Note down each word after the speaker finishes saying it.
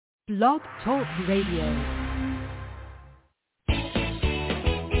Blog Talk Radio.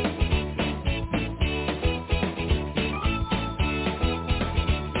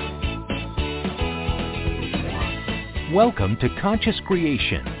 Welcome to Conscious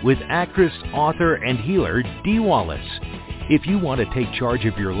Creation with actress, author, and healer Dee Wallace. If you want to take charge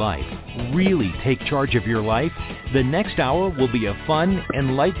of your life, really take charge of your life, the next hour will be a fun,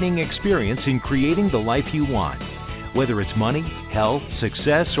 enlightening experience in creating the life you want. Whether it's money, health,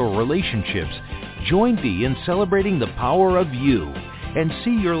 success, or relationships, join Dee in celebrating the power of you and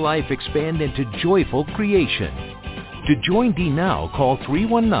see your life expand into joyful creation. To join Dee now, call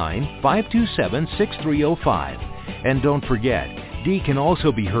 319-527-6305. And don't forget, Dee can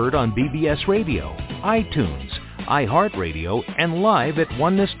also be heard on BBS Radio, iTunes, iHeartRadio, and live at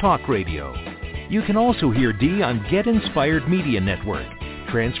Oneness Talk Radio. You can also hear Dee on Get Inspired Media Network,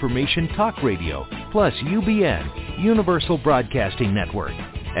 Transformation Talk Radio, plus UBN, Universal Broadcasting Network.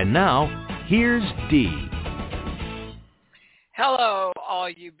 And now, here's Dee. Hello, all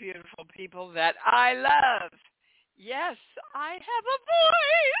you beautiful people that I love. Yes, I have a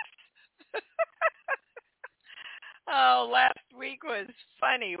voice. Oh, last week was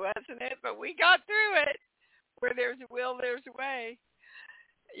funny, wasn't it? But we got through it. Where there's a will, there's a way.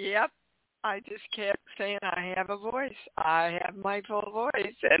 Yep. I just kept saying I have a voice. I have my full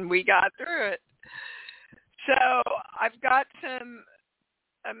voice, and we got through it. So I've got some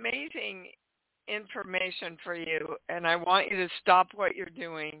amazing information for you, and I want you to stop what you're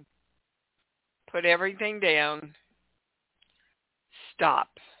doing. Put everything down. Stop.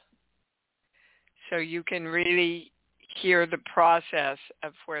 So you can really hear the process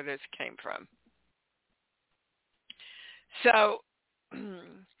of where this came from. So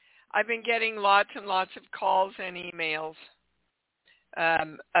I've been getting lots and lots of calls and emails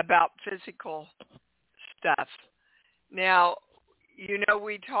about physical stuff. Now, you know,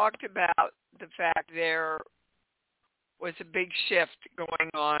 we talked about the fact there was a big shift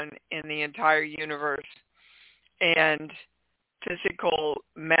going on in the entire universe, and physical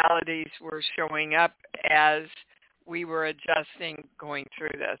maladies were showing up as we were adjusting going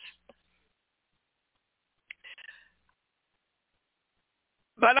through this.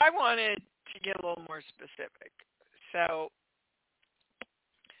 But I wanted to get a little more specific. So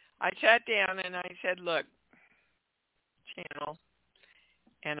I sat down and I said, look, channel,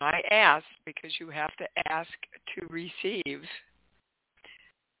 and I asked, because you have to ask to receive,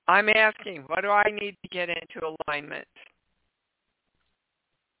 I'm asking, what do I need to get into alignment?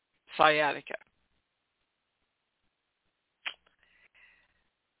 Sciatica.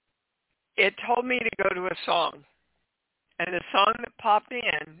 It told me to go to a song. And the song that popped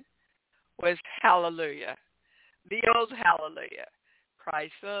in was Hallelujah. The old Hallelujah.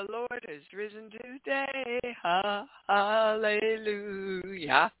 Christ the Lord is risen today.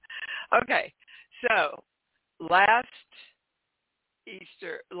 Hallelujah. Okay, so last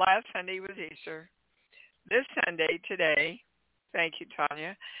Sunday was Easter. This Sunday, today, thank you,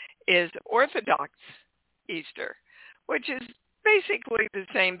 Tanya, is Orthodox Easter, which is basically the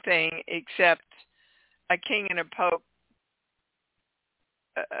same thing, except a king and a pope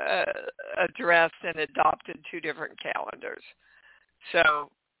addressed and adopted two different calendars. So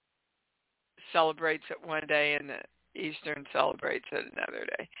celebrates it one day and the Eastern celebrates it another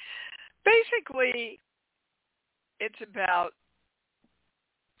day. Basically, it's about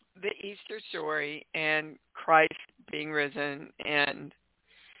the Easter story and Christ being risen, and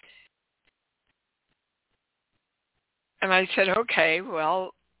I said, okay,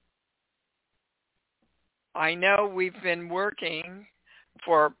 well, I know we've been working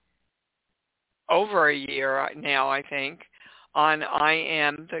for over a year now, I think, on I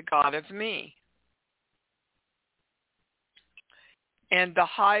am the God of me. And the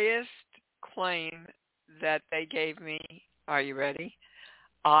highest claim that they gave me, are you ready?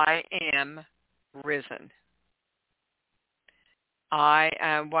 I am risen. I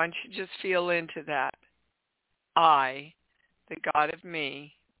want you to just feel into that. I, the God of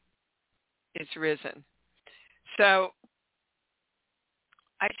me, is risen. So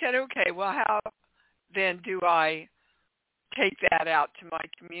I said, okay, well, how then do I take that out to my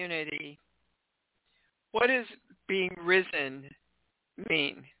community? What does being risen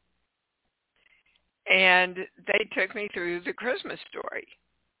mean? And they took me through the Christmas story.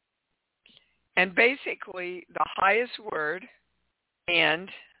 And basically, the highest word,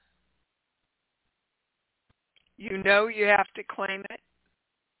 and you know you have to claim it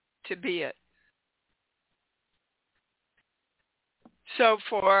to be it. So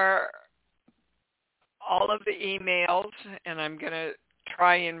for all of the emails, and I'm going to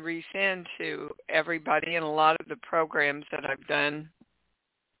try and resend to everybody and a lot of the programs that I've done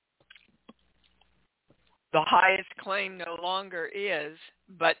The highest claim no longer is,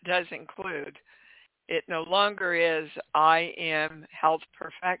 but does include, it no longer is I am health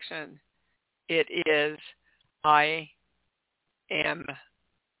perfection. It is I am,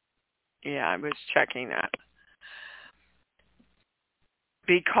 I was checking that.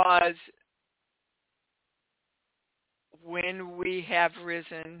 Because when we have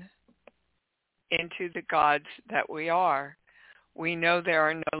risen into the gods that we are, we know there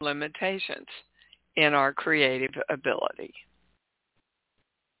are no limitations in our creative ability.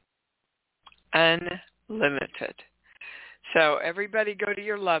 Unlimited. So everybody go to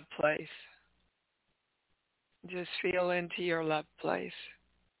your love place. Just feel into your love place.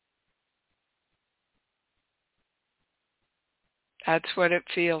 That's what it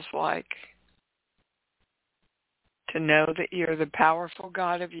feels like to know that you're the powerful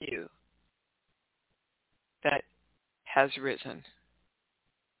God of you that has risen.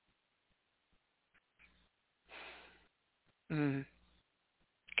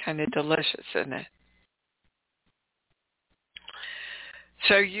 Kind of delicious, isn't it?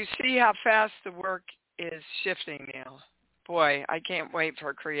 So you see how fast the work is shifting now. Boy, I can't wait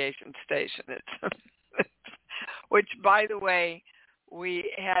for Creation Station. Which, by the way,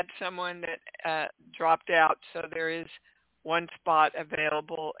 we had someone that dropped out, so there is one spot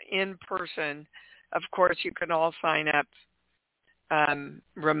available in person. Of course, you can all sign up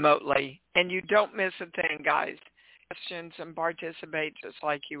remotely, and you don't miss a thing, guys. Questions and participate just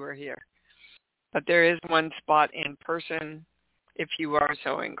like you were here. But there is one spot in person if you are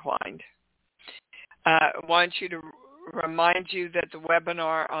so inclined. I want you to remind you that the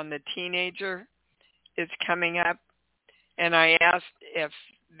webinar on the teenager is coming up, and I asked if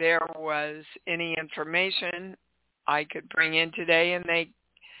there was any information I could bring in today, and they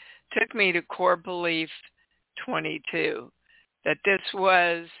took me to Core Belief 22, that this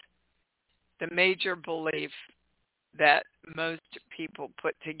was the major belief that most people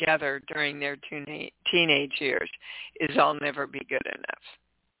put together during their teenage years is I'll never be good enough.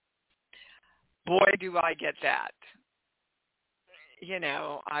 Boy, do I get that. You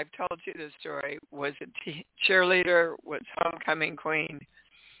know, I've told you the story, was a cheerleader, was homecoming queen,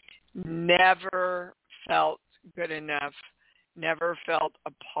 never felt good enough, never felt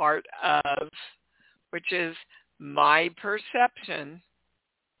a part of, which is my perception,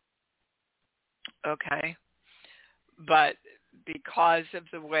 okay? But because of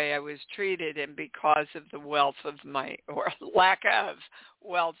the way I was treated and because of the wealth of my, or lack of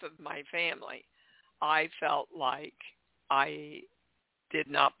wealth of my family, I felt like I did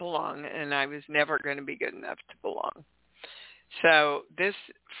not belong and I was never going to be good enough to belong. So this,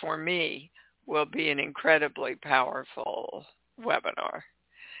 for me, will be an incredibly powerful webinar.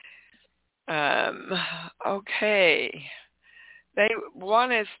 Okay. They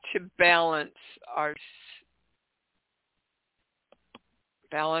want us to balance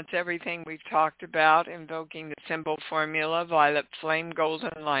everything we've talked about, invoking the symbol formula, violet flame,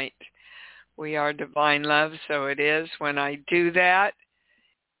 golden light. We are divine love, so it is. When I do that,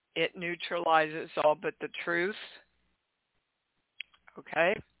 it neutralizes all but the truth.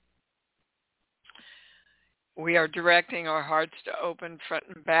 Okay? We are directing our hearts to open front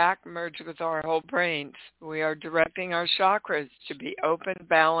and back, merge with our whole brains. We are directing our chakras to be open,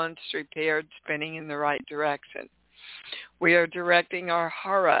 balanced, repaired, spinning in the right direction. We are directing our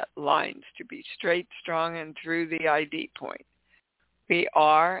hara lines to be straight, strong, and through the ID point. We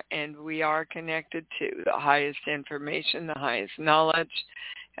are connected to the highest information, the highest knowledge,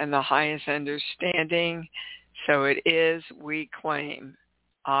 and the highest understanding. So it is, we claim,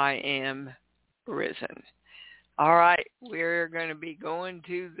 I am risen. All right, we're going to be going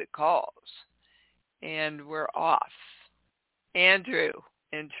to the calls, and we're off. Andrew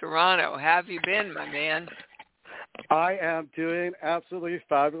in Toronto, how have you been, my man? I am doing absolutely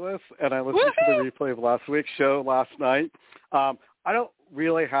fabulous, and I listened to the replay of last week's show last night. I don't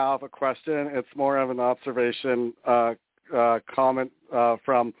really have a question. It's more of an observation, comment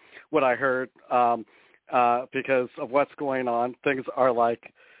from what I heard because of what's going on. Things are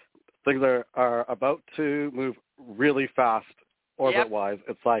about to move really fast orbit-wise.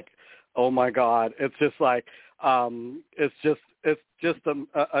 Yep. It's like, oh my God! It's just like it's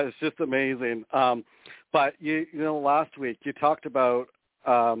just amazing. But you know, last week you talked about,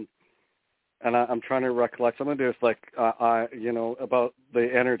 and I'm trying to recollect. I'm going to do this about the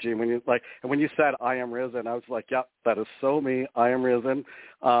energy. When you said I am risen, I was like, yep, that is so me. I am risen.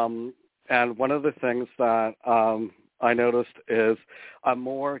 And one of the things that I noticed is I'm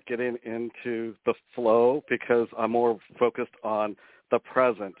more getting into the flow because I'm more focused on the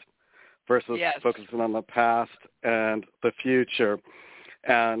present versus focusing on the past and the future.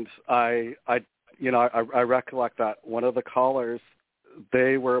 And I I recollect that one of the callers,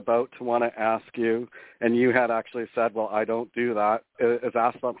 they were about to want to ask you, and you had actually said, well, I don't do that. Is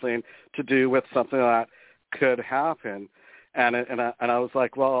that something to do with something that could happen? And I was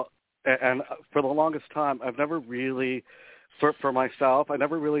like, well, and for the longest time, I've never really, for myself, I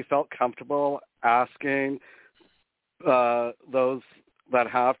never really felt comfortable asking those that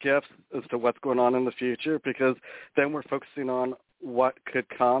have gifts as to what's going on in the future, because then we're focusing on what could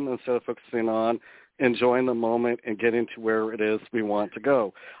come instead of focusing on enjoying the moment and getting to where it is we want to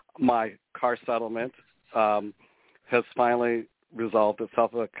go. My car settlement has finally resolved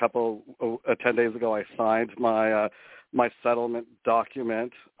itself. 10 days ago, I signed my settlement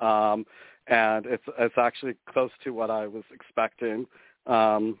document, and it's actually close to what I was expecting.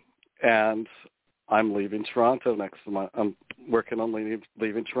 And I'm leaving Toronto next month. I'm working on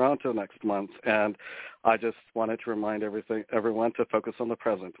leaving Toronto next month, and I just wanted to remind everyone to focus on the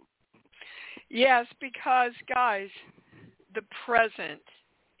present. Yes, because, guys, the present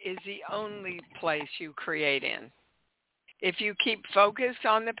is the only place you create in. If you keep focused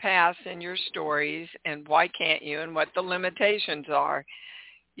on the past and your stories and why can't you and what the limitations are,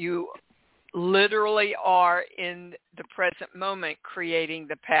 you literally are in the present moment creating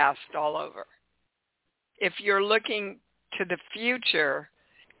the past all over. If you're looking to the future,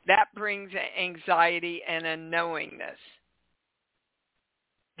 that brings anxiety and a knowingness.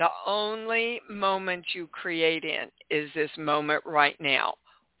 The only moment you create in is this moment right now.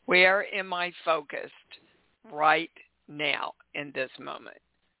 Where am I focused right now in this moment?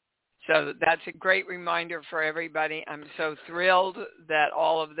 So that's a great reminder for everybody. I'm so thrilled that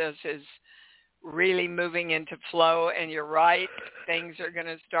all of this is really moving into flow, and you're right, things are going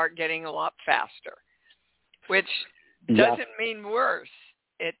to start getting a lot faster, which doesn't mean worse.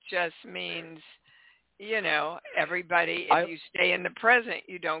 It just means, everybody, if you stay in the present,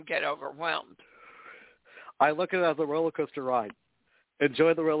 you don't get overwhelmed. I look at it as a roller coaster ride.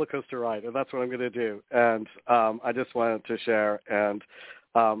 Enjoy the roller coaster ride, and that's what I'm going to do. And I just wanted to share. And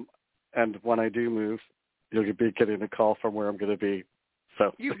when I do move, you'll be getting a call from where I'm going to be.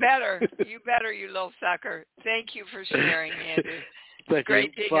 So you better, you little sucker. Thank you for sharing, Andrew. Thank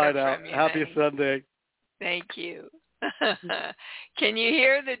great you. to Bye hear now. from you. Happy honey. Sunday. Thank you. Can you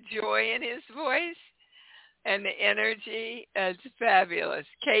hear the joy in his voice and the energy? It's fabulous.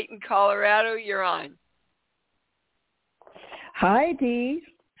 Kate in Colorado, you're on. Hi, Dee.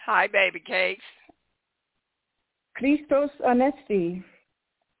 Hi, baby cakes. Christos Anesti.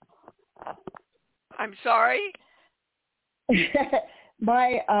 I'm sorry?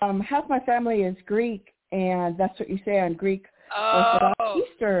 My half my family is Greek, and that's what you say on Greek Orthodox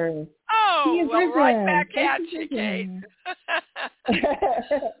Easter. Oh, well, right back at you, Kate.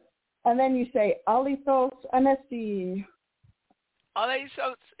 And then you say, Alithos Anesti.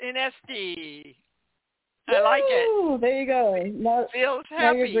 Alithos Anesti. I like it. Oh, there you go. Now, feels happy.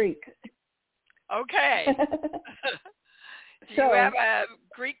 Now you're Greek. Okay. Do you have a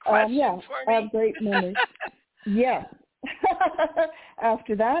Greek question for me? I have great memories. Yes.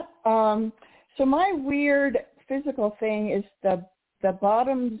 After that, so my weird physical thing is the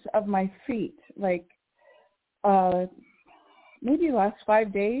bottoms of my feet, like maybe the last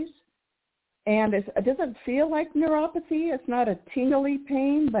 5 days, and it doesn't feel like neuropathy. It's not a tingly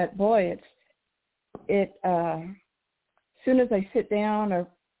pain, but boy, it as soon as I sit down or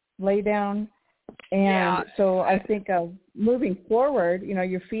lay down, and so I think of moving forward.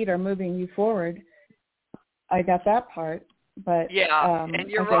 Your feet are moving you forward. I got that part, but and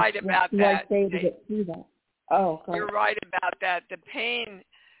you're right about that. To get through that. Oh, you're right about that. The pain,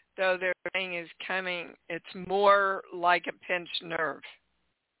 though, they're saying is coming. It's more like a pinched nerve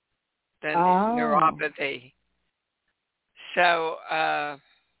than neuropathy. So,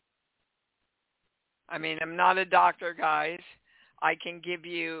 I'm not a doctor, guys. I can give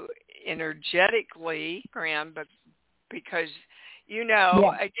you energetically, Graham, but because,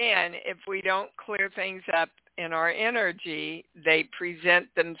 again, if we don't clear things up in our energy, they present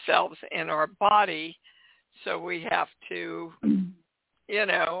themselves in our body, so we have to,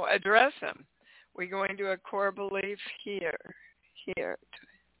 address them. We go into a core belief here.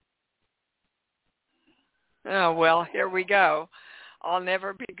 Oh, well, here we go. I'll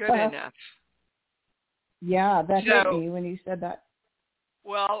never be good enough. Yeah, that hit me when you said that.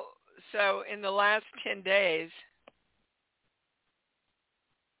 Well, so in the last 10 days,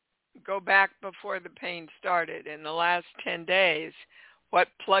 go back before the pain started. In the last 10 days, what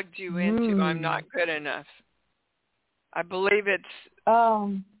plugged you into I'm not good enough? I believe it's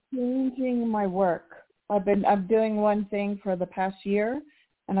changing my work. I'm doing one thing for the past year,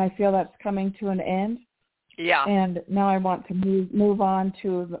 and I feel that's coming to an end. Yeah. And now I want to move on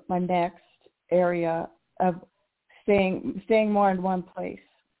to my next, area of staying more in one place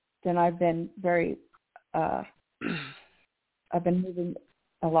than I've been I've been moving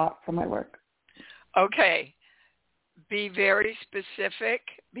a lot for my work. Okay. Be very specific.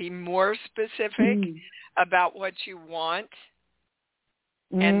 Be more specific about what you want,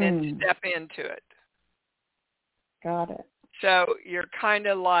 and then step into it. Got it. So you're kind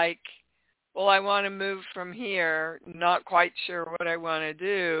of like, well, I want to move from here, not quite sure what I want to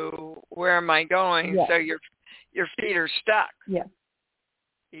do. Where am I going? Yes. So your feet are stuck. Yeah.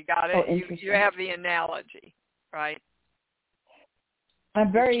 You got it? You have the analogy, right?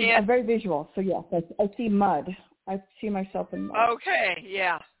 I'm very visual, so yes, I see mud. I see myself in mud. Okay,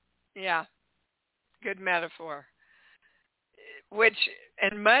 yeah. Good metaphor.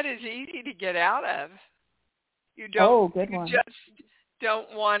 And mud is easy to get out of. You just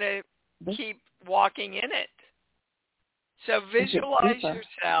don't want to keep walking in it. So visualize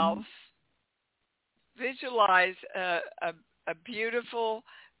yourself. Visualize a beautiful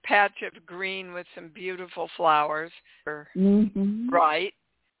patch of green with some beautiful flowers, right?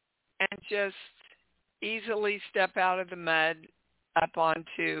 And just easily step out of the mud up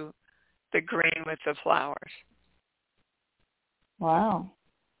onto the green with the flowers. Wow.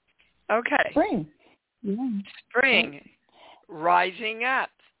 Okay. Spring. Yeah. Spring. Rising up.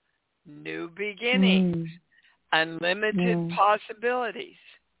 New beginnings. Unlimited possibilities.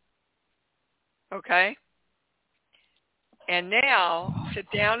 Okay? And now, sit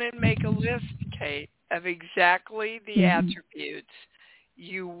down and make a list, Kate, of exactly the attributes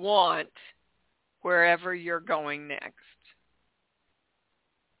you want wherever you're going next.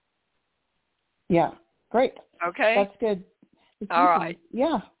 Yeah, great. Okay? That's good. All right.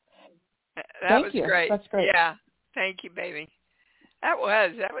 Yeah. That was great. That's great. Yeah. Thank you, baby. That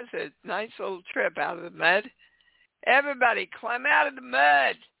was a nice little trip out of the mud. Everybody, climb out of the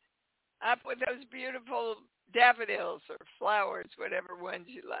mud. Up with those beautiful daffodils or flowers, whatever ones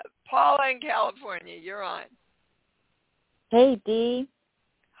you love. Paula in California, you're on. Hey, Dee.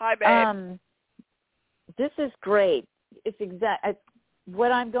 Hi, babe. This is great. It's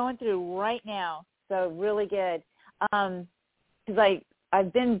what I'm going through right now. So really good. Because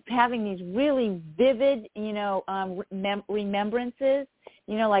I've been having these really vivid, remembrances.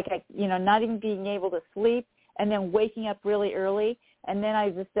 Like not even being able to sleep, and then waking up really early. And then I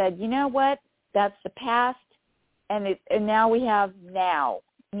just said, you know what? That's the past, and now we have now.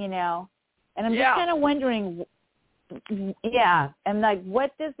 And I'm just kind of wondering, and like,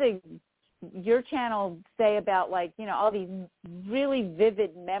 what does your channel say about all these really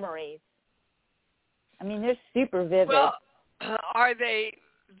vivid memories? I mean, they're super vivid. Well, are they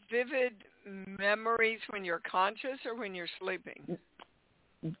vivid memories when you're conscious or when you're sleeping?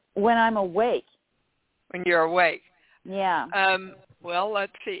 When I'm awake. When you're awake. Yeah. Well,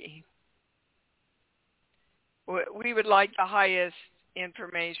 let's see. We would like the highest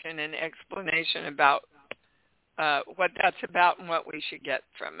information and explanation about what that's about and what we should get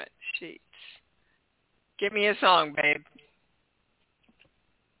from it. Sheets. Give me a song, babe.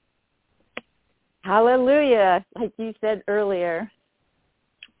 Hallelujah, like you said earlier.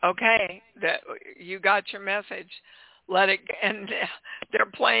 Okay, you got your message. Let it, and they're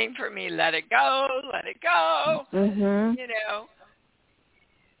playing for me. Let it go, let it go. Mm-hmm.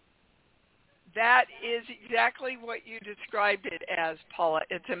 That is exactly what you described it as, Paula.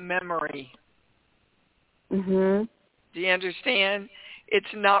 It's a memory. Mhm. Do you understand?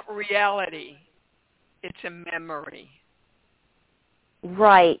 It's not reality. It's a memory.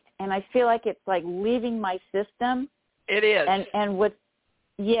 Right, and I feel like it's like leaving my system. It is. And what?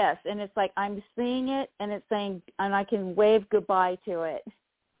 Yes, and it's like I'm seeing it, and it's saying, and I can wave goodbye to it.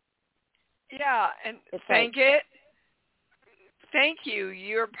 Yeah, and it's thank you.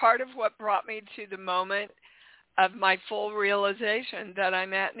 You're part of what brought me to the moment of my full realization that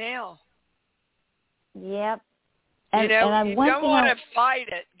I'm at now. Yep. And you don't want to fight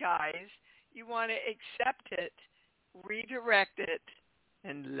it, guys. You want to accept it, redirect it,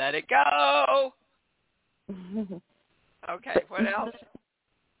 and let it go. Okay, what else?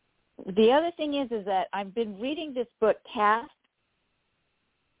 The other thing is that I've been reading this book, Caste.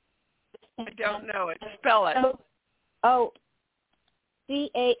 I don't know it. Spell it. Oh,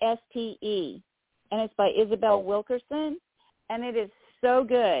 Caste, and it's by Isabel Wilkerson, and it is so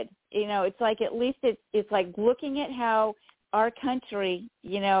good. It's like at least it's like looking at how our country,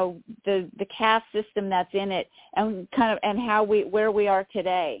 the caste system that's in it, and how where we are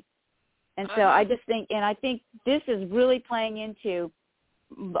today. And so I just think, and I think this is really playing into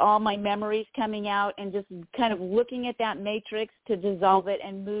all my memories coming out and just kind of looking at that matrix to dissolve it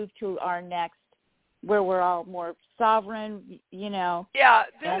and move to our next where we're all more sovereign, Yeah,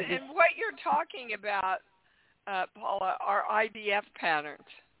 and what you're talking about, Paula, are IDF patterns.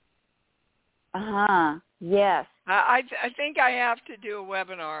 Yes. I think I have to do a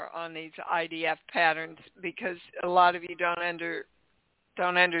webinar on these IDF patterns because a lot of you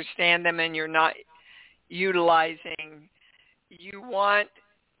don't understand them and you're not utilizing. You want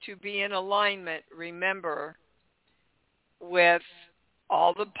to be in alignment, remember, with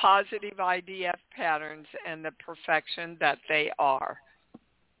all the positive IDF patterns and the perfection that they are.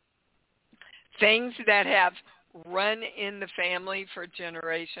 Things that have run in the family for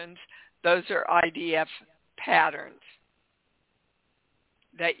generations, those are IDF patterns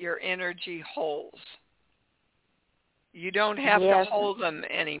that your energy holds. You don't have to hold them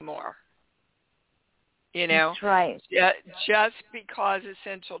anymore. That's right. Just because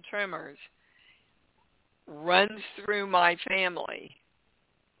Essential Tremors runs through my family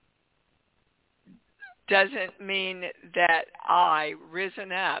doesn't mean that I,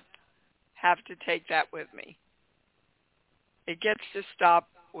 risen up, have to take that with me. It gets to stop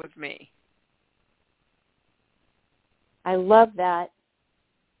with me. I love that.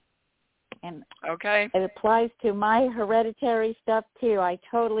 And okay, it applies to my hereditary stuff too. I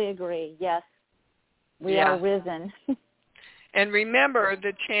totally agree. Yes, we are risen. And remember,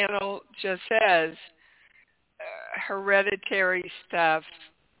 the channel just says hereditary stuff,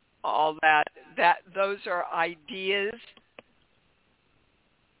 all that those are ideas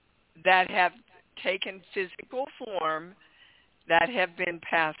that have taken physical form that have been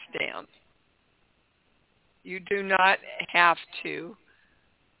passed down. You do not have to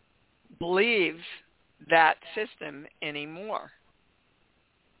believe that system anymore.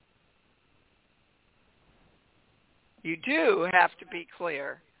 You do have to be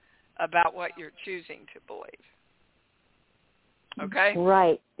clear about what you're choosing to believe. Okay?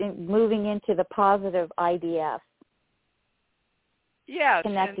 Right. Moving into the positive IDF. Yes.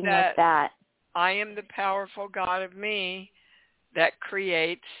 Connecting with that. I am the powerful God of me that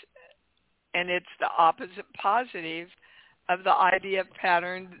creates, and it's the opposite positive of the IDF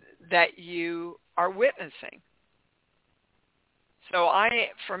pattern that you are witnessing. So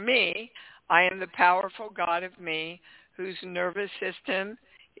for me, I am the powerful God of me whose nervous system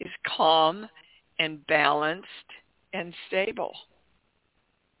is calm and balanced and stable.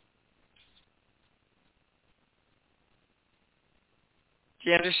 Do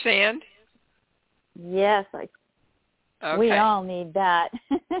you understand? Yes, okay. We all need that.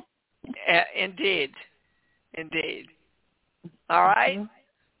 Indeed. All right?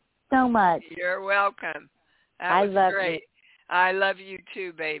 So much. You're welcome. I love you. I love you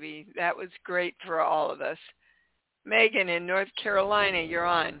too, baby. That was great for all of us. Megan in North Carolina, you're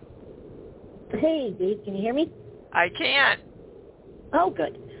on. Hey, Dee, can you hear me? I can. Oh,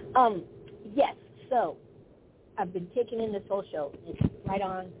 good. Yes, so I've been taking in this whole show. It's right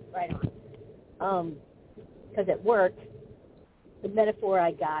on. Because at work, the metaphor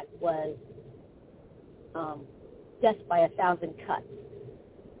I got was death by 1,000 cuts.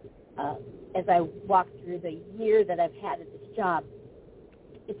 As I walk through the year that I've had at this job,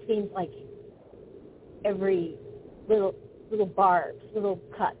 it seems like every little barbs, little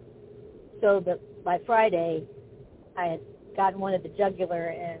cuts. So that by Friday, I had gotten one at the jugular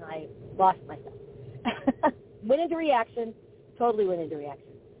and I lost myself. Went into reaction, totally went into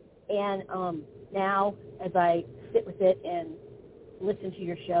reaction. And now, as I sit with it and listen to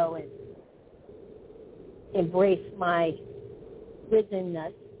your show and embrace my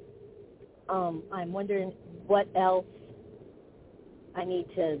risenness, I'm wondering what else I need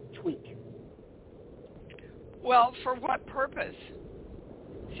to tweak. Well, for what purpose?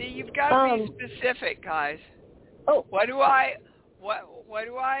 See, you've got to be specific, guys. Oh, what do I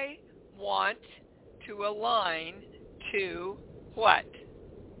want to align to what?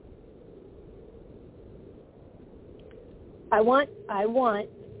 I want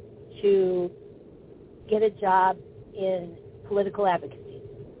to get a job in political advocacy.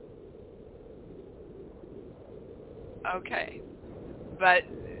 Okay. But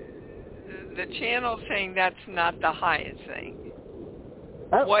the channel's saying that's not the highest thing.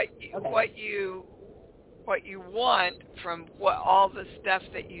 Oh, what okay. you want from all the stuff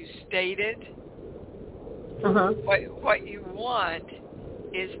that you stated, what you want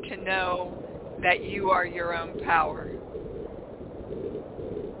is to know that you are your own power.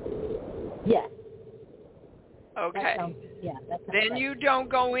 Yes. Okay. That then right. You don't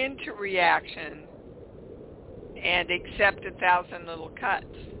go into reaction and accept 1,000 little cuts,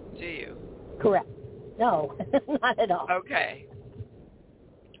 do you? Correct. No, not at all. Okay.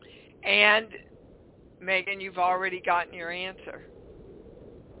 And, Megan, you've already gotten your answer.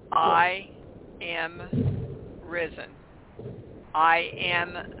 I am risen. I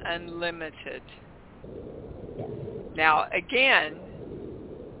am unlimited. Now, again,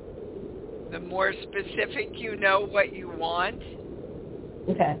 the more specific you know what you want,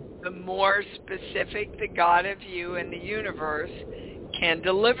 the more specific the God of you and the universe can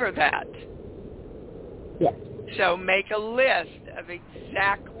deliver that. Yes. So make a list of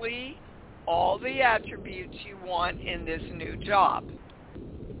exactly all the attributes you want in this new job.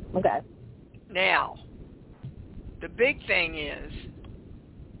 Okay. Now, the big thing is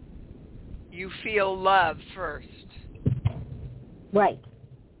you feel love first. Right.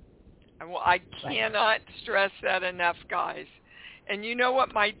 I cannot stress that enough, guys. And you know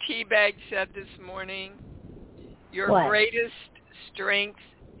what my tea bag said this morning? Your greatest strength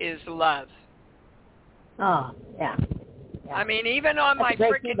is love. Oh, yeah. I mean, even on my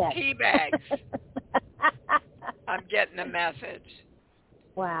freaking tea bags, I'm getting a message.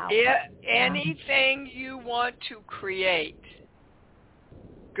 Wow. Anything you want to create,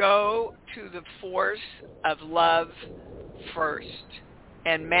 go to the force of love first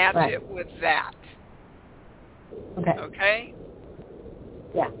and match it with that. Okay. Okay?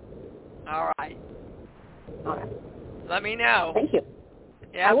 Yeah. All right. All right. Let me know. Thank you.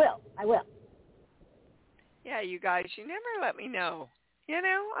 Yeah. I will. Yeah, you guys, you never let me know. You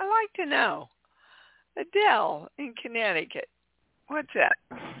know, I like to know. Adele in Connecticut. What's that?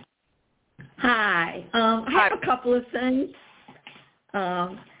 Hi. I have a couple of things.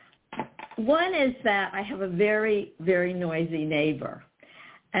 One is that I have a very, very noisy neighbor.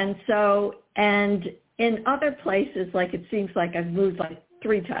 And in other places, like it seems like I've moved like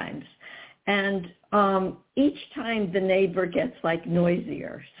 3 times. And each time the neighbor gets like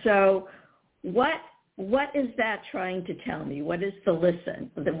noisier. So what is that trying to tell me? What is the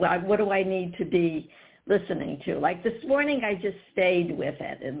listen? What do I need to be listening to? Like this morning I just stayed with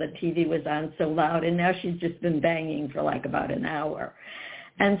it and the TV was on so loud, and now she's just been banging for like about an hour.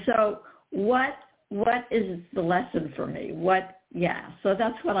 And so what is the lesson for me? So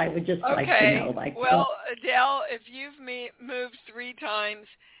that's what I would just like to know. Well, Adele, if you've moved 3 times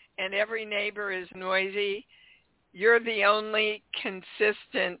and every neighbor is noisy, you're the only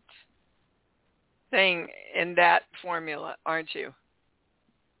consistent thing in that formula, aren't you?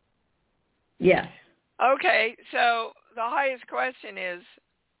 Yes. Okay, so the highest question is,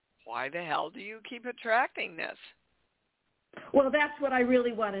 why the hell do you keep attracting this? Well, that's what I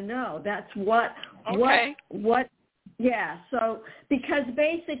really want to know. That's what, so because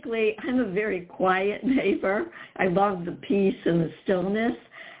basically I'm a very quiet neighbor. I love the peace and the stillness.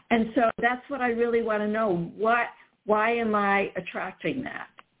 And so that's what I really want to know. Why am I attracting that?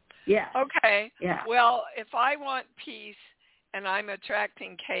 Yeah. Okay. Yeah. Well, if I want peace and I'm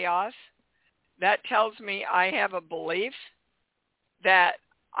attracting chaos, that tells me I have a belief that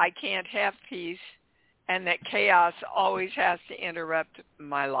I can't have peace and that chaos always has to interrupt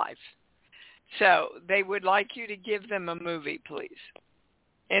my life. So they would like you to give them a movie, please.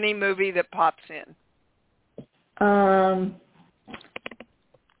 Any movie that pops in.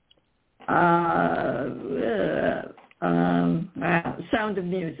 Sound of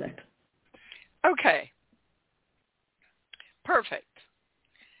Music. Okay. Perfect.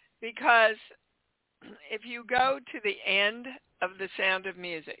 Because if you go to the end of The Sound of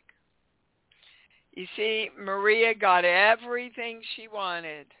Music, you see Maria got everything she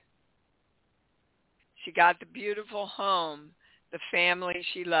wanted. She got the beautiful home, the family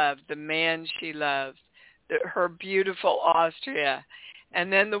she loved, the man she loved, her beautiful Austria.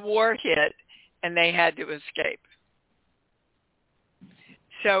 And then the war hit and they had to escape.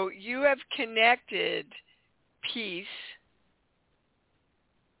 So you have connected peace,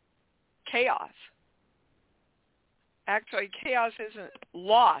 chaos. Actually, chaos isn't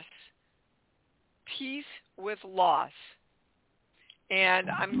loss. Peace with loss. And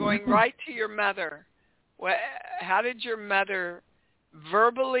I'm going right to your mother. How did your mother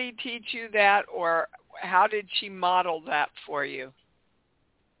verbally teach you that, or how did she model that for you?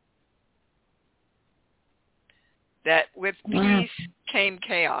 That with peace came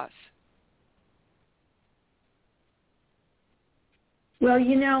chaos. Well,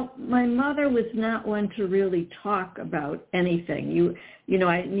 my mother was not one to really talk about anything.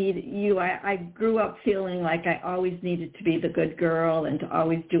 I grew up feeling like I always needed to be the good girl and to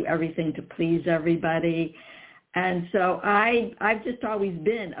always do everything to please everybody. And so I've just always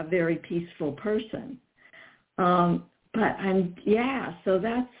been a very peaceful person.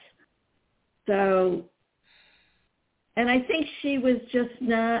 And I think she was just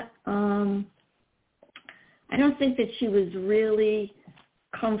not, I don't think that she was really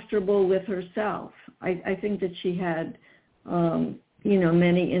comfortable with herself. I think that she had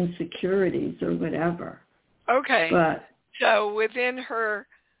many insecurities or whatever. Okay. But so within her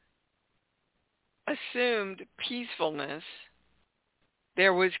assumed peacefulness,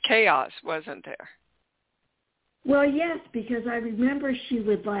 there was chaos, wasn't there? Well, yes, because I remember she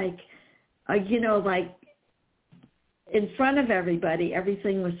would like in front of everybody,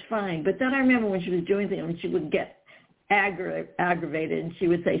 everything was fine. But then I remember when she was doing things, when she would get aggravated, and she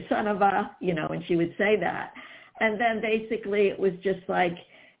would say, son of a, and she would say that. And then basically it was just like,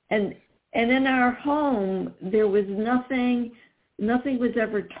 and in our home, there was nothing was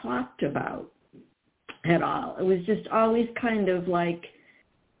ever talked about at all. It was just always kind of like,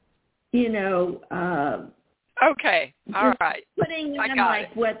 okay, all right. Putting in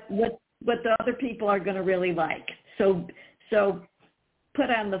like what the other people are going to really like. So put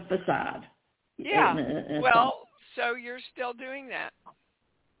on the facade. Yeah. Well, so you're still doing that.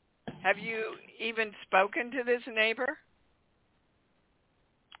 Have you even spoken to this neighbor?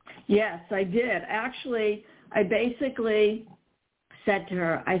 Yes, I did. Actually, I basically said to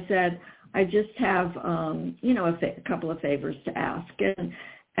her, I said, I just have, a couple of favors to ask.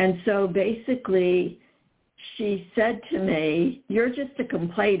 And so basically she said to me, you're just a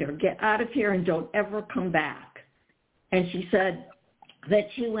complainer. Get out of here and don't ever come back. And she said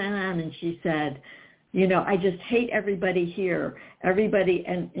that she went on and she said, I just hate everybody here, everybody.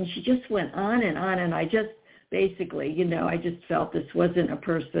 And she just went on. And I just basically, I just felt this wasn't a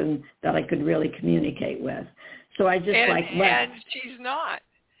person that I could really communicate with. So I just left. And she's not,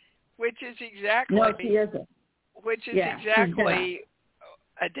 which is exactly. No, she isn't. Which is exactly,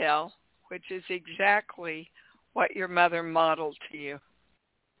 Adele, which is exactly what your mother modeled to you.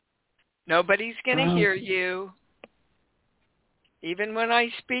 Nobody's going to hear you. Even when I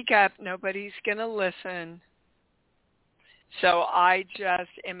speak up, nobody's going to listen. So I just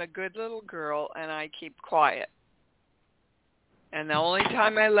am a good little girl, and I keep quiet. And the only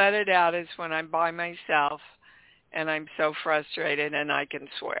time I let it out is when I'm by myself, and I'm so frustrated, and I can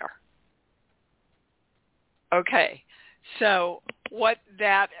swear. Okay, so what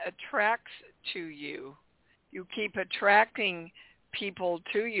that attracts to you, you keep attracting people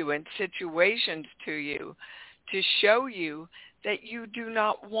to you and situations to you to show you that you do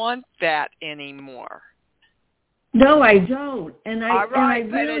not want that anymore. No, I don't. And All right,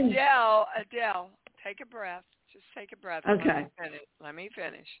 and I really... but Adele, take a breath. Just take a breath. Okay. Let me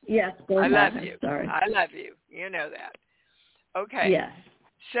finish. Yes, go ahead. I love you. Sorry. I love you. You know that. Okay. Yes.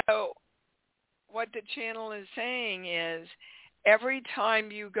 So what the channel is saying is every time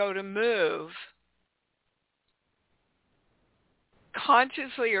you go to move,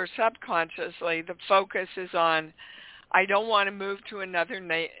 consciously or subconsciously, the focus is on, I don't want to move to another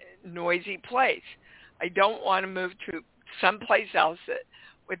noisy place. I don't want to move to someplace else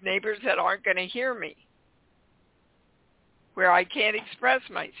with neighbors that aren't going to hear me, where I can't express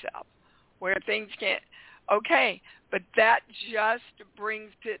myself, where things can't. Okay, but that just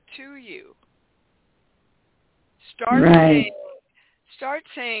brings it to you. Start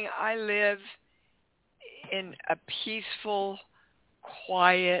saying, I live in a peaceful,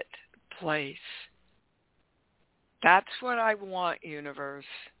 quiet place. That's what I want, universe.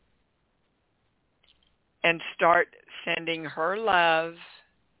 And start sending her love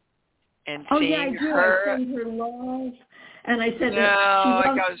and seeing her. I send her love. And I said, no,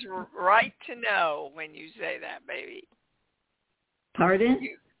 it goes right to no when you say that, baby. Pardon?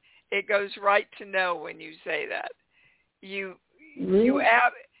 It goes right to no when you say that. You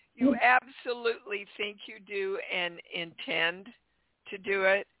absolutely think you do and intend to do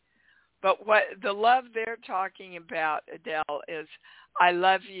it. But what the love they're talking about, Adele, is I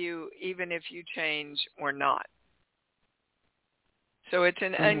love you even if you change or not. So it's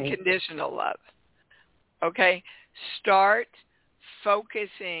an unconditional love. Okay? Start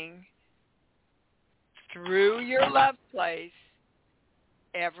focusing through your love place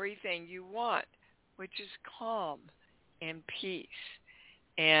everything you want, which is calm and peace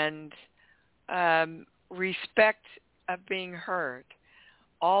and respect of being heard.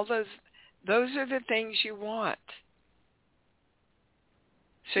 All those are the things you want.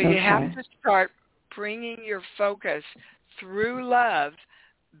 So you have to start bringing your focus through love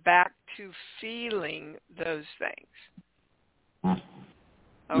back to feeling those things.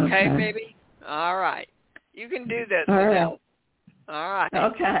 Okay, baby? All right. You can do this, Adele. All right.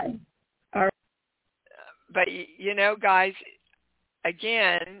 Okay. All right. But, guys,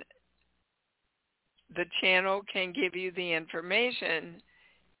 again, the channel can give you the information.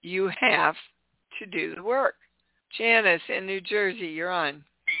 You have to do the work. Janice in New Jersey, you're on.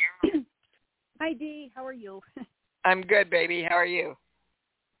 Hi, Dee. How are you? I'm good, baby. How are you?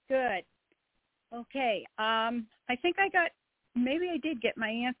 Good. Okay. I think I got maybe I did get my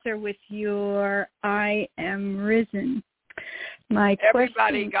answer with your "I am risen."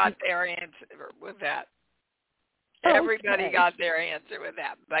 Everybody got their answer with that. Okay. Everybody got their answer with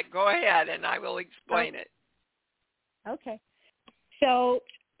that. But go ahead, and I will explain it. Okay. So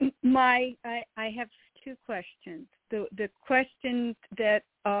I have two questions. The question that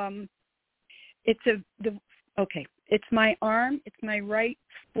it's my arm. It's my right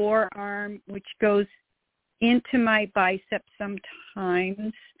forearm, which goes into my bicep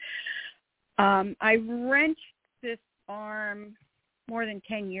sometimes. I wrenched this arm more than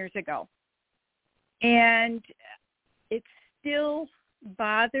 10 years ago, and it still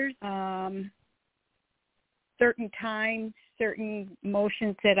bothers certain times, certain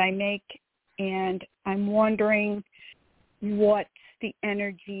motions that I make, and I'm wondering what's the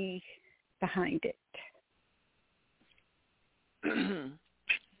energy behind it.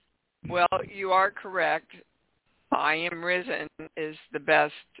 Well, you are correct. I am risen is the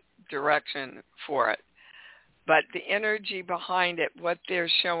best direction for it. But the energy behind it, what they're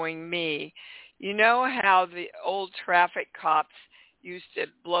showing me, you know how the old traffic cops used to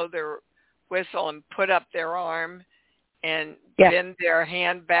blow their whistle and put up their arm and bend their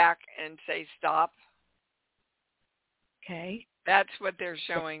hand back and say stop? Okay. That's what they're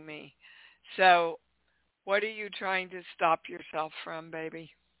showing me. So what are you trying to stop yourself from,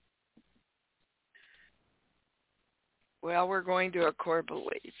 baby? Well, we're going to a core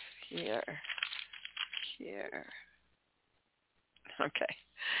belief here. Okay.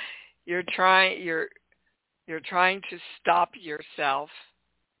 You're trying to stop yourself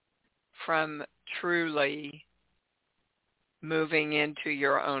from truly moving into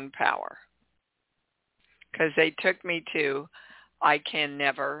your own power. Because they took me to, I can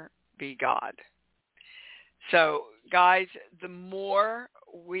never be God. So, guys, the more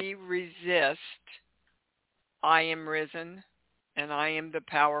we resist, I am risen and I am the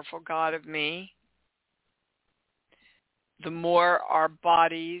powerful God of me, the more our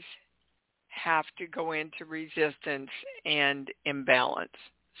bodies have to go into resistance and imbalance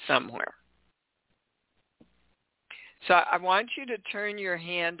somewhere. So I want you to turn your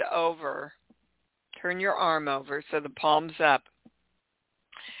hand over, turn your arm over so the palm's up.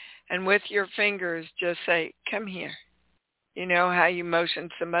 And with your fingers, just say, come here. You know how you motion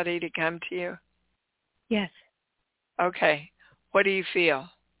somebody to come to you? Yes. Okay. What do you feel?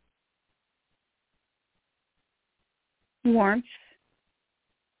 Warmth.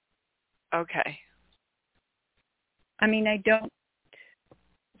 Okay. I mean, if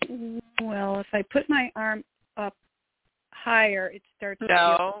I put my arm up higher, it starts to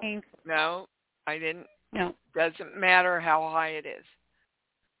feel painful. No, I didn't. No. Doesn't matter how high it is.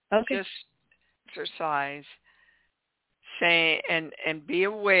 Okay. Just exercise. Say, and be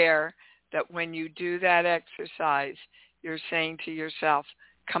aware that when you do that exercise, you're saying to yourself,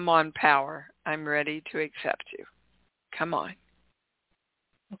 come on, power, I'm ready to accept you. Come on.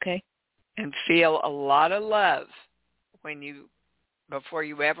 Okay. And feel a lot of love before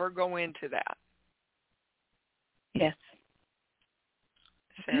you ever go into that. Yes.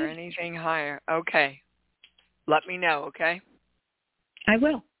 Is there anything higher? Okay. Let me know, okay? I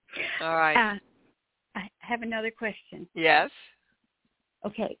will. All right. I have another question. Yes.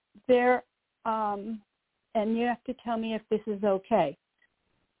 Okay. There, and you have to tell me if this is okay.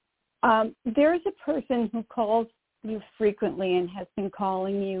 There is a person who calls you frequently and has been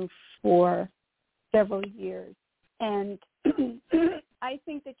calling you for several years. And I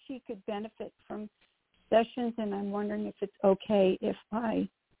think that she could benefit from sessions, and I'm wondering if it's okay if I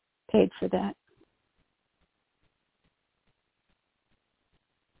paid for that.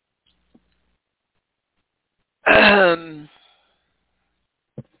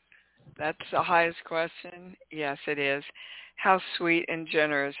 That's the highest question. Yes, it is. How sweet and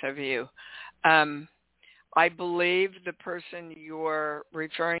generous of you. I believe the person you're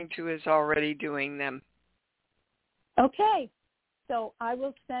referring to is already doing them. Okay. So I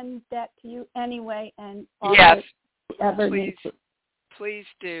will send that to you anyway. And yes, please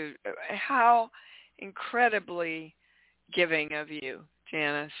do. How incredibly giving of you,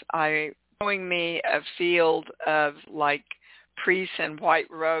 Janice. Showing me a field of like priests in white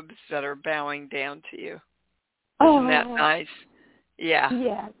robes that are bowing down to you. Isn't that nice? Yeah.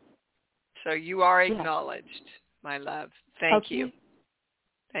 Yes. So you are acknowledged, my love. Thank you.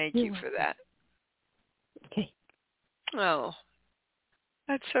 Thank you for that. Okay. Oh,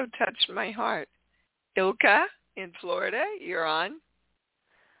 that so touched my heart. Ilka in Florida, you're on.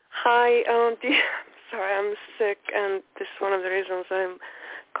 Hi, sorry, I'm sick, and this is one of the reasons I'm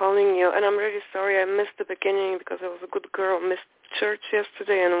calling you. And I'm really sorry I missed the beginning because I was a good girl. Missed church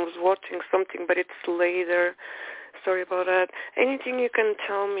yesterday and I was watching something, but it's later. sorry about that. Anything you can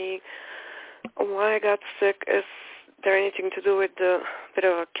tell me why I got sick? Is there anything to do with the bit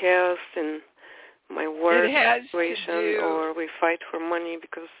of a chaos in my work situation, or we fight for money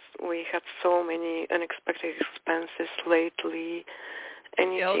because we had so many unexpected expenses lately?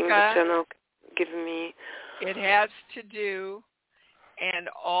 Anything that you know give me? It has to do, and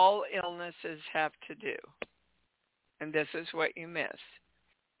all illnesses have to do, and this is what you miss,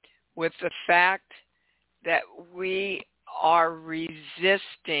 with the fact that we are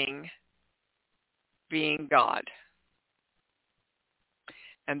resisting being God.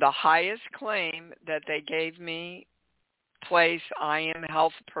 And the highest claim that they gave me, place I am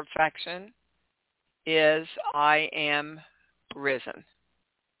health perfection, is I am risen.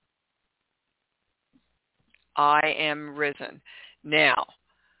 I am risen. Now,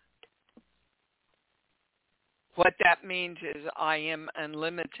 what that means is I am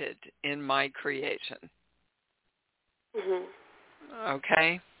unlimited in my creation. Mm-hmm.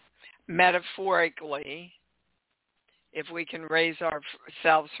 Okay? Metaphorically, if we can raise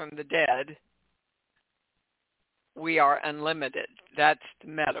ourselves from the dead, we are unlimited. That's the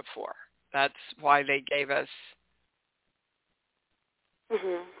metaphor. That's why they gave us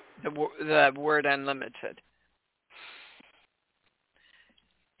the word unlimited.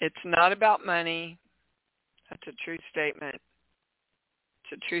 It's not about money. That's a true statement.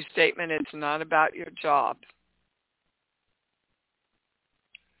 It's a true statement. It's not about your job.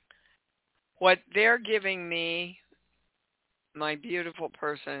 What they're giving me, my beautiful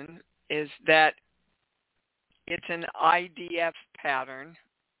person, is that it's an IDF pattern.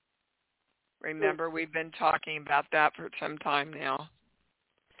 Remember, we've been talking about that for some time now.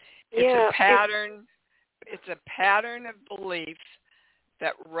 It's a pattern. It's a pattern of belief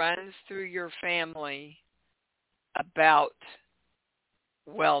that runs through your family about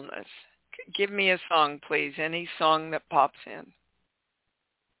wellness. Give me a song, please. Any song that pops in.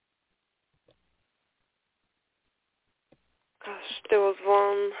 Gosh, there was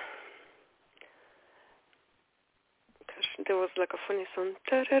one. Gosh, there was like a funny song.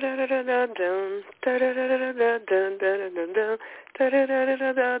 But I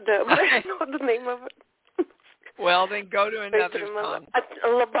know the name of it. Well, then go to another song.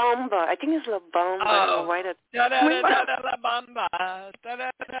 La Bamba. I think it's La Bamba. I don't know why that. La Bamba. La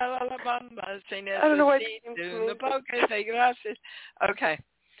Bamba. I don't know why it came Okay.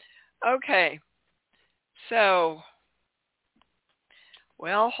 Okay. So,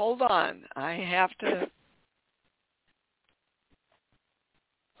 well, hold on. I have to.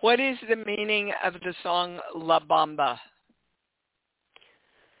 What is the meaning of the song La Bamba?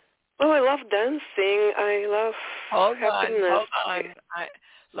 Oh, I love dancing. I love happiness. Hold on.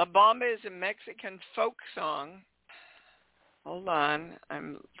 La Bamba is a Mexican folk song. Hold on.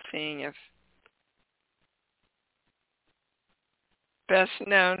 I'm seeing if best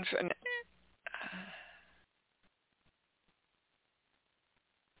known for...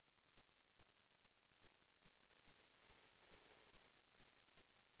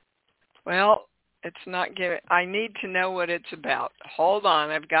 Well, it's not giving... I need to know what it's about. Hold on.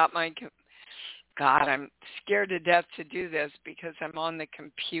 I've got my... God, I'm scared to death to do this because I'm on the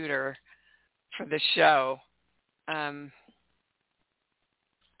computer for the show. It's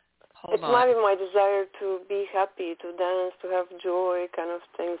not in my desire to be happy, to dance, to have joy kind of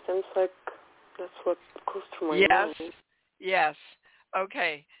thing. Seems like that's what goes through my mind. Yes.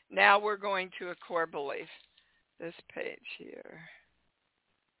 Okay. Now we're going to a core belief. This page here.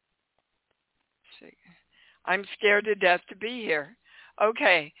 I'm scared to death to be here.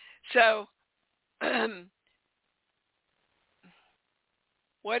 Okay. So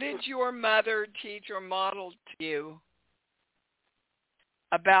what did your mother teach or model to you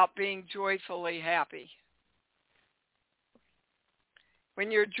about being joyfully happy?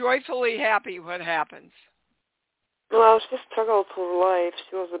 When you're joyfully happy, what happens? Well, she struggled through life.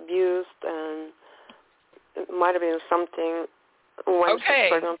 She was abused, and it might have been something when she was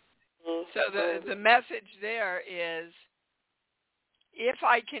pregnant. So the message there is, if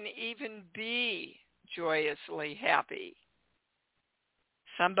I can even be joyously happy,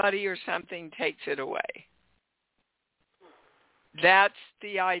 somebody or something takes it away. That's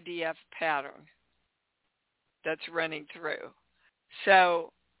the IDF pattern that's running through.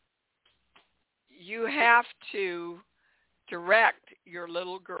 So you have to direct your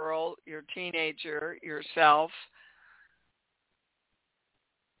little girl, your teenager, yourself,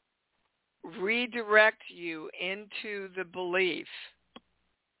 redirect you into the belief,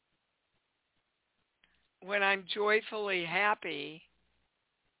 when I'm joyfully happy,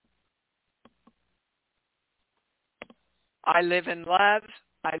 I live in love,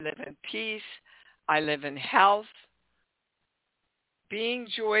 I live in peace, I live in health, being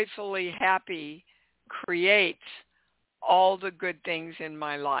joyfully happy creates all the good things in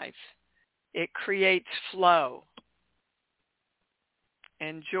my life. It creates flow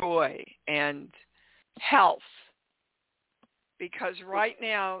and joy and health. Because right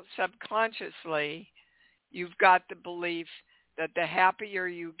now, subconsciously, you've got the belief that the happier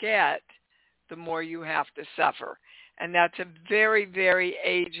you get, the more you have to suffer. And that's a very, very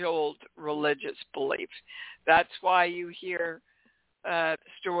age-old religious belief. That's why you hear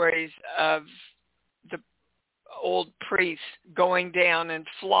stories of the old priests going down and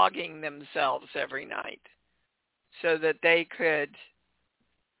flogging themselves every night so that they could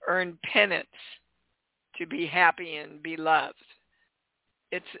earn penance to be happy and be loved.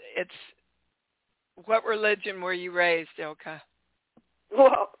 It's what religion were you raised, Ilka?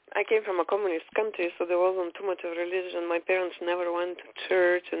 Well, I came from a communist country, so there wasn't too much of religion. My parents never went to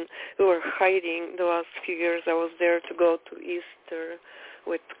church, and we were hiding the last few years. I was there to go to Easter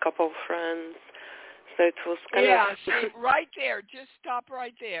with a couple of friends. So it was kind of... see, right there. Just stop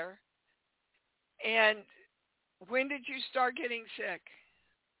right there. And when did you start getting sick?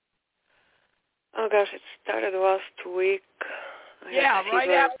 Oh, gosh, it started last week. Right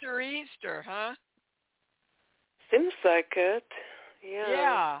after Easter, huh? Seems like it.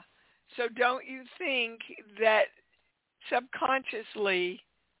 Yeah. So don't you think that subconsciously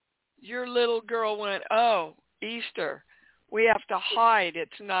your little girl went, oh, Easter, we have to hide.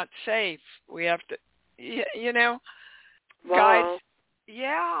 It's not safe. We have to, Wow. Guys,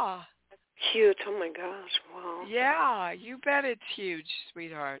 yeah. That's huge. Oh, my gosh. Wow. Yeah, you bet it's huge,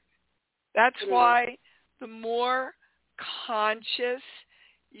 sweetheart. That's why the more conscious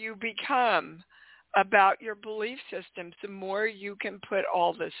you become about your belief systems, the more you can put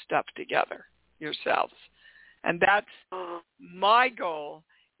all this stuff together yourselves. And that's my goal,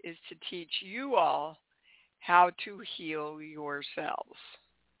 is to teach you all how to heal yourselves.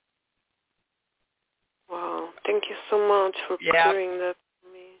 Wow. Thank you so much for clearing that for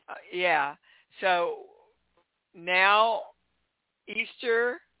me. So now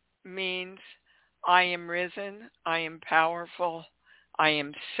Easter means I am risen, I am powerful, I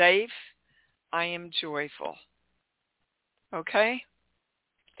am safe, I am joyful. Okay?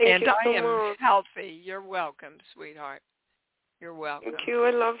 Thank you so I am much. healthy. You're welcome, sweetheart. You're welcome. Thank you.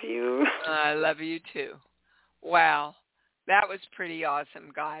 I love you. I love you too. Wow. That was pretty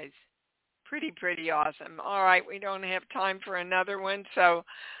awesome, guys. Pretty awesome. All right, we don't have time for another one, so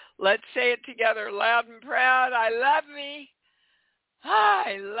let's say it together loud and proud. I love me.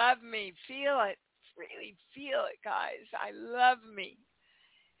 I love me. Feel it. Really feel it, guys. I love me.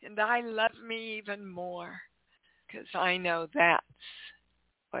 And I love me even more because I know that's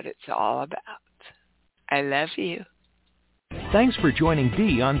what it's all about. I love you. Thanks for joining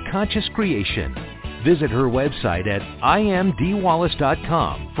Dee on Conscious Creation. Visit her website at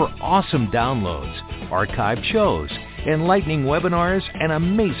imdwallace.com for awesome downloads, archived shows, enlightening webinars, and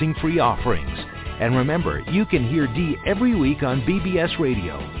amazing free offerings. And remember, you can hear Dee every week on BBS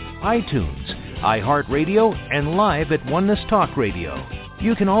Radio, iTunes, iHeartRadio, and live at Oneness Talk Radio.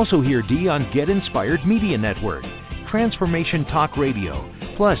 You can also hear Dee on Get Inspired Media Network, Transformation Talk Radio,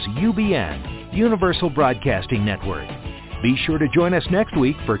 plus UBN, Universal Broadcasting Network. Be sure to join us next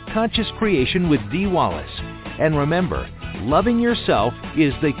week for Conscious Creation with Dee Wallace. And remember, loving yourself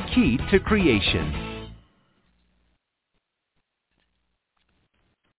is the key to creation.